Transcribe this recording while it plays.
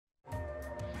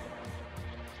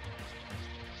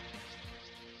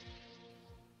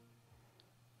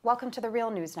Welcome to the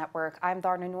Real News Network. I'm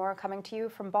Dharna Noor coming to you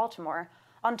from Baltimore.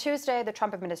 On Tuesday, the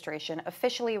Trump administration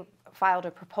officially filed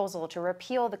a proposal to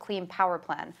repeal the Clean Power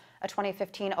Plan, a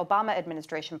 2015 Obama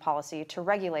administration policy to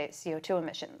regulate CO2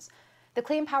 emissions. The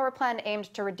Clean Power Plan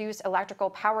aimed to reduce electrical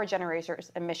power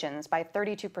generators' emissions by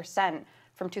 32%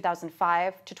 from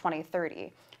 2005 to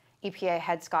 2030. EPA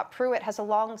head Scott Pruitt has a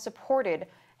long supported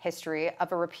history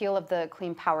of a repeal of the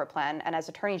Clean Power Plan, and as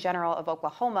Attorney General of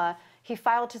Oklahoma, he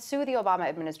filed to sue the Obama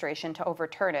administration to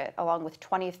overturn it, along with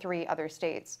 23 other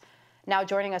states. Now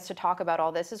joining us to talk about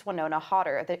all this is Wenonah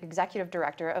Hauter, the Executive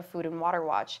Director of Food and Water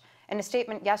Watch. In a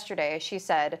statement yesterday, she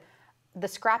said, "The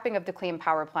scrapping of the Clean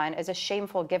Power Plan is a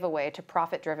shameful giveaway to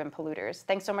profit-driven polluters."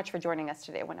 Thanks so much for joining us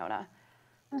today, Wenonah.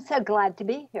 I'm so glad to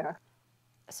be here.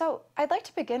 So I'd like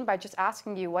to begin by just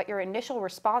asking you what your initial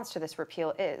response to this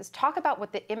repeal is. Talk about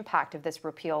what the impact of this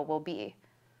repeal will be.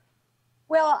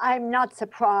 Well, I'm not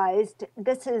surprised.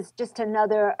 This is just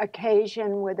another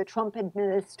occasion where the Trump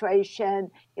administration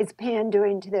is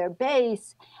pandering to their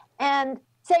base and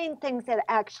saying things that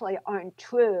actually aren't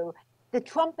true. The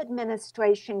Trump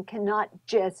administration cannot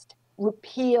just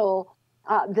repeal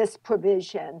this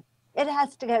provision. It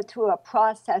has to go through a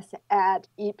process at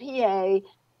EPA.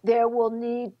 There will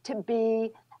need to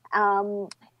be,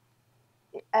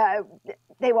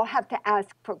 they will have to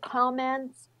ask for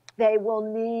comments. They will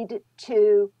need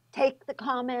to take the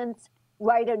comments,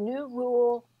 write a new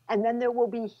rule, and then there will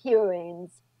be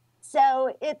hearings.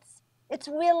 So it's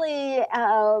really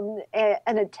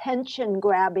an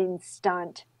attention-grabbing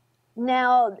stunt.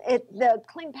 Now, the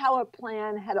Clean Power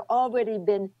Plan had already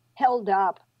been held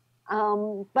up,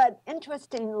 but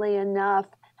interestingly enough,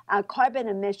 carbon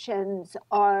emissions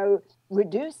are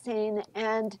reducing,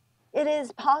 and it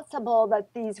is possible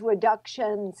that these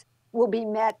reductions will be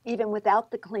met even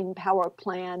without the Clean Power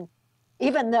Plan,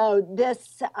 even though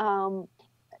this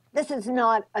is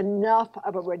not enough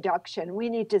of a reduction. We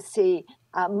need to see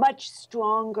much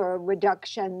stronger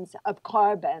reductions of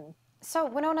carbon. So,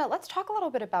 Wenonah, let's talk a little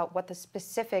bit about what the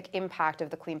specific impact of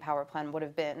the Clean Power Plan would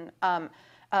have been.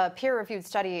 A peer-reviewed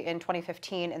study in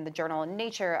 2015 in the journal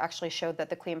Nature actually showed that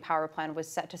the Clean Power Plan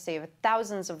was set to save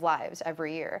thousands of lives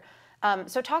every year.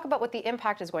 So talk about what the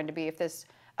impact is going to be if this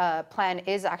plan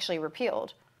is actually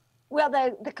repealed. Well,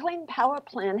 the Clean Power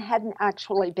Plan hadn't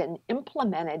actually been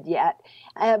implemented yet.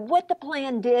 What the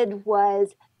plan did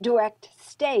was direct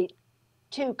states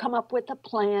to come up with a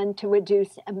plan to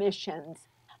reduce emissions.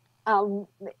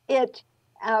 It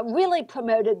really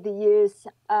promoted the use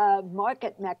of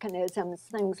market mechanisms,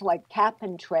 things like cap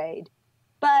and trade.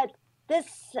 But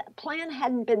this plan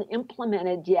hadn't been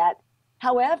implemented yet.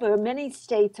 However, many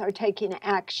states are taking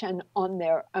action on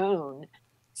their own.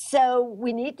 So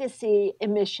we need to see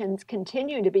emissions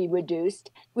continue to be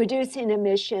reduced. Reducing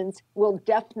emissions will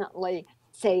definitely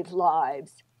save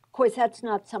lives. Of course, that's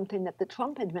not something that the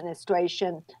Trump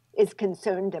administration is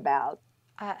concerned about.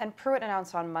 And Pruitt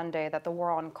announced on Monday that the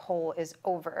war on coal is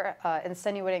over,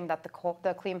 insinuating that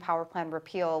the Clean Power Plan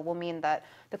repeal will mean that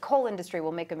the coal industry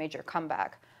will make a major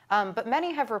comeback. But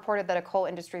many have reported that a coal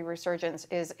industry resurgence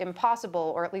is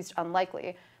impossible or at least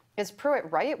unlikely. Is Pruitt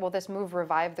right? Will this move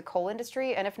revive the coal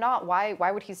industry? And if not, why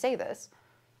would he say this?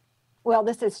 Well,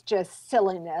 this is just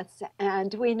silliness.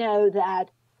 And we know that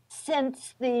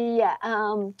since the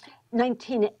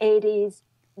 1980s,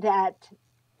 that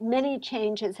many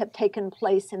changes have taken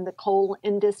place in the coal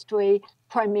industry,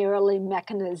 primarily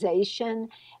mechanization.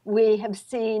 We have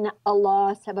seen a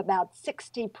loss of about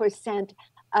 60%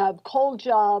 of coal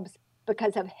jobs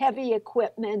because of heavy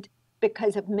equipment,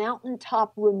 because of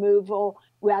mountaintop removal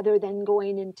rather than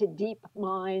going into deep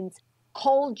mines.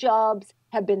 Coal jobs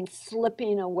have been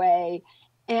slipping away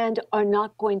and are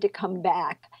not going to come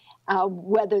back,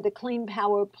 whether the Clean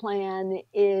Power Plan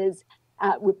is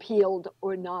repealed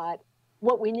or not.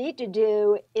 What we need to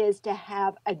do is to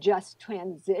have a just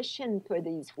transition for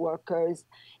these workers.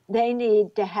 They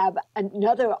need to have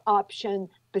another option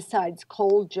besides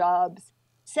coal jobs.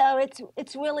 So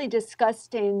it's really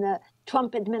disgusting. The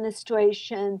Trump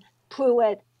administration,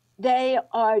 Pruitt, they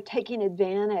are taking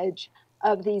advantage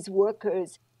of these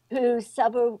workers who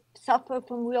suffer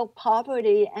from real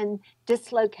poverty and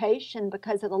dislocation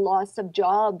because of the loss of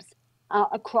jobs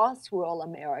across rural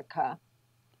America.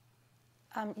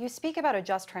 You speak about a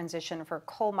just transition for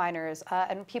coal miners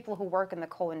and people who work in the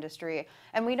coal industry.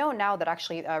 And we know now that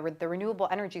actually the renewable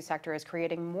energy sector is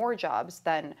creating more jobs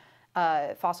than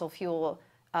fossil fuel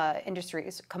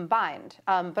industries combined.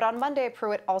 But on Monday,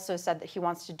 Pruitt also said that he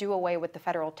wants to do away with the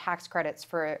federal tax credits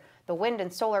for the wind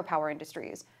and solar power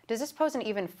industries. Does this pose an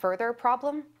even further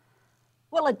problem?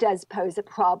 Well, it does pose a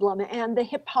problem, and the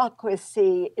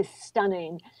hypocrisy is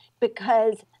stunning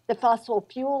because the fossil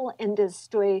fuel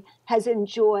industry has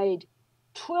enjoyed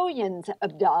trillions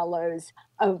of dollars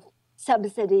of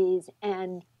subsidies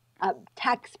and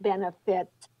tax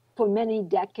benefits for many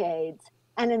decades.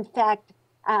 And in fact,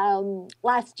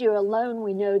 last year alone,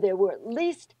 we know there were at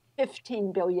least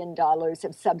 $15 billion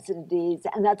of subsidies,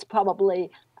 and that's probably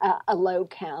a low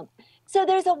count. So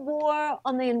there's a war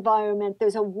on the environment.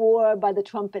 There's a war by the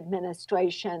Trump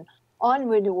administration on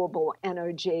renewable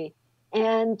energy.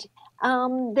 And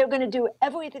they're going to do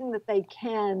everything that they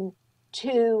can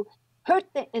to hurt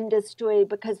the industry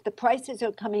because the prices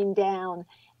are coming down.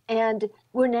 And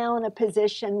we're now in a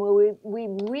position where we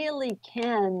really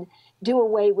can do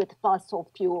away with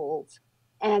fossil fuels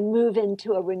and move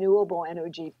into a renewable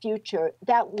energy future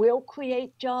that will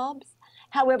create jobs.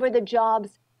 However, the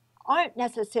jobs aren't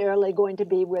necessarily going to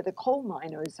be where the coal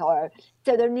miners are.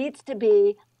 So there needs to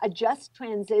be a just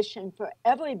transition for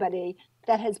everybody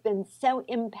that has been so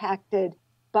impacted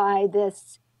by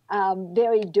this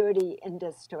very dirty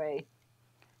industry.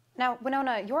 Now,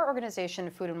 Wenonah, your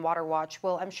organization, Food and Water Watch,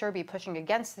 will, I'm sure, be pushing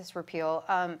against this repeal.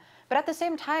 But at the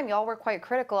same time, y'all were quite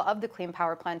critical of the Clean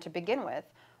Power Plan to begin with.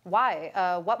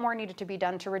 Why? What more needed to be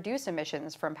done to reduce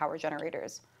emissions from power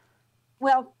generators?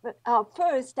 Well,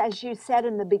 first, as you said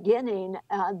in the beginning,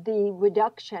 the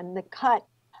reduction, the cut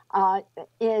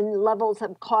in levels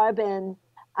of carbon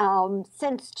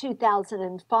since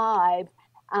 2005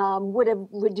 would have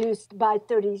reduced by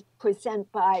 30%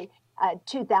 by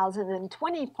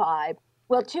 2025.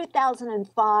 Well,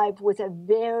 2005 was a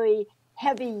very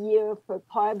heavy year for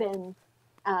carbon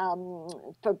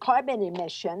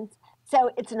emissions.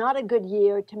 So it's not a good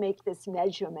year to make this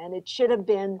measurement. It should have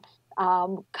been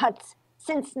cuts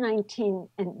since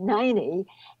 1990,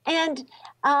 and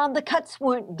the cuts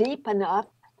weren't deep enough.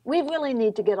 We really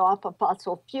need to get off of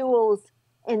fossil fuels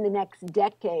in the next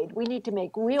decade. We need to make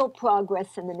real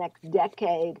progress in the next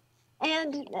decade.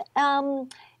 And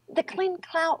the Clean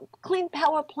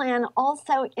Power Plan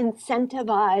also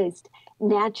incentivized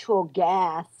natural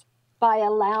gas by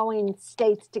allowing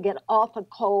states to get off of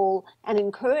coal and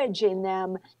encouraging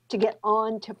them to get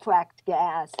on to fracked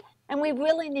gas. And we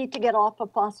really need to get off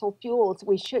of fossil fuels.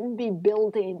 We shouldn't be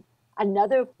building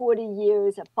another 40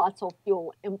 years of fossil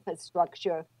fuel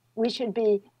infrastructure. We should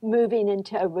be moving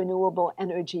into a renewable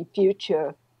energy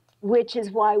future, which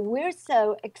is why we're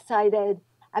so excited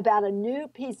about a new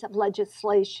piece of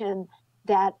legislation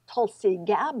that Tulsi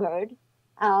Gabbard,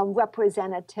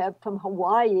 representative from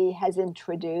Hawaii, has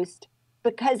introduced,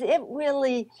 because it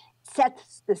really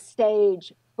sets the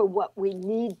stage for what we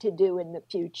need to do in the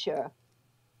future.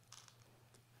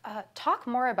 Talk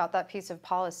more about that piece of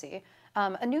policy.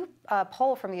 A new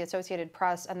poll from the Associated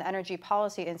Press and the Energy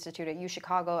Policy Institute at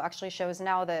UChicago actually shows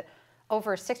now that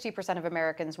over 60% of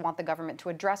Americans want the government to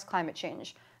address climate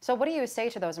change. So what do you say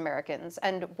to those Americans?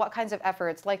 And what kinds of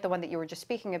efforts, like the one that you were just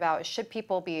speaking about, should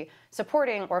people be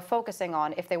supporting or focusing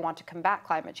on if they want to combat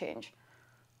climate change?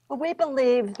 Well, we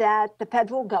believe that the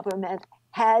federal government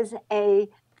has an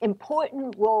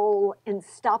important role in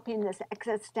stopping this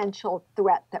existential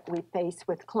threat that we face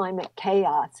with climate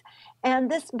chaos.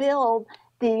 And this bill,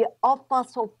 the Off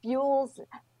Fossil Fuels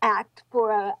Act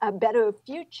for a Better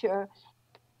Future,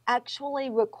 actually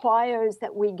requires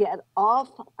that we get off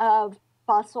of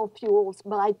fossil fuels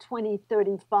by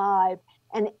 2035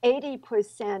 and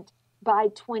 80% by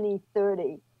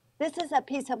 2030. This is a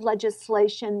piece of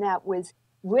legislation that was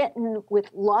written with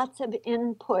lots of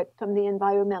input from the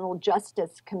environmental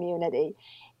justice community.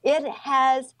 It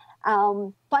has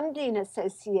funding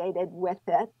associated with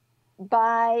it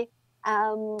by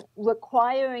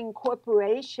requiring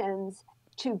corporations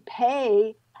to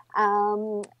pay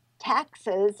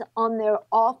taxes on their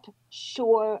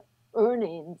offshore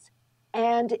earnings.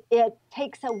 And it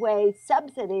takes away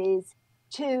subsidies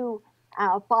to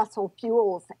fossil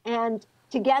fuels. And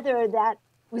together that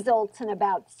results in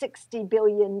about $60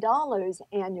 billion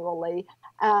annually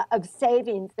of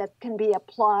savings that can be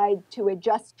applied to a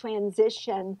just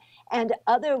transition and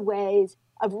other ways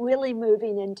of really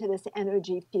moving into this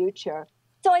energy future.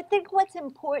 So I think what's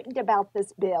important about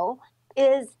this bill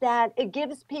is that it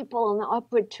gives people an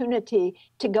opportunity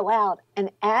to go out and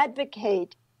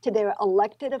advocate to their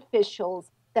elected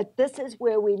officials that this is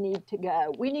where we need to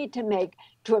go. We need to make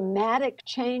dramatic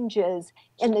changes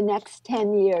in the next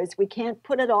 10 years. We can't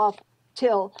put it off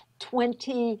till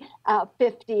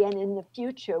 2050 and in the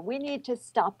future. We need to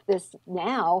stop this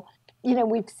now. You know,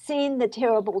 we've seen the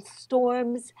terrible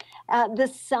storms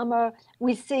this summer.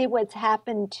 We see what's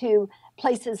happened to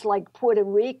places like Puerto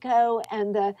Rico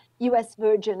and the U.S.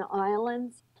 Virgin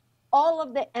Islands. All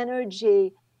of the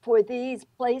energy for these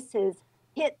places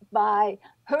hit by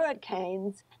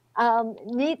hurricanes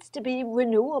needs to be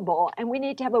renewable, and we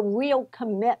need to have a real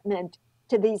commitment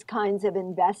to these kinds of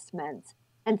investments.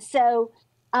 And so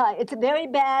it's very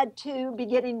bad to be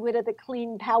getting rid of the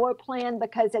Clean Power Plan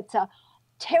because it's a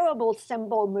terrible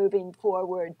symbol moving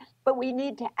forward, but we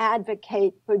need to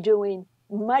advocate for doing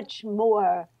much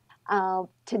more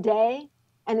today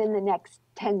and in the next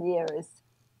 10 years.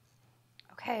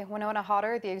 Okay, Wenonah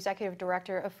Hauter, the Executive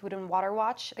Director of Food and Water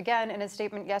Watch. Again, in a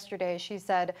statement yesterday, she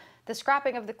said, the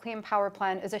scrapping of the Clean Power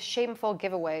Plan is a shameful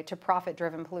giveaway to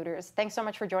profit-driven polluters. Thanks so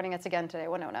much for joining us again today,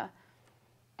 Wenonah.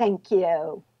 Thank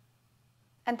you.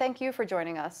 And thank you for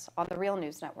joining us on the Real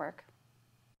News Network.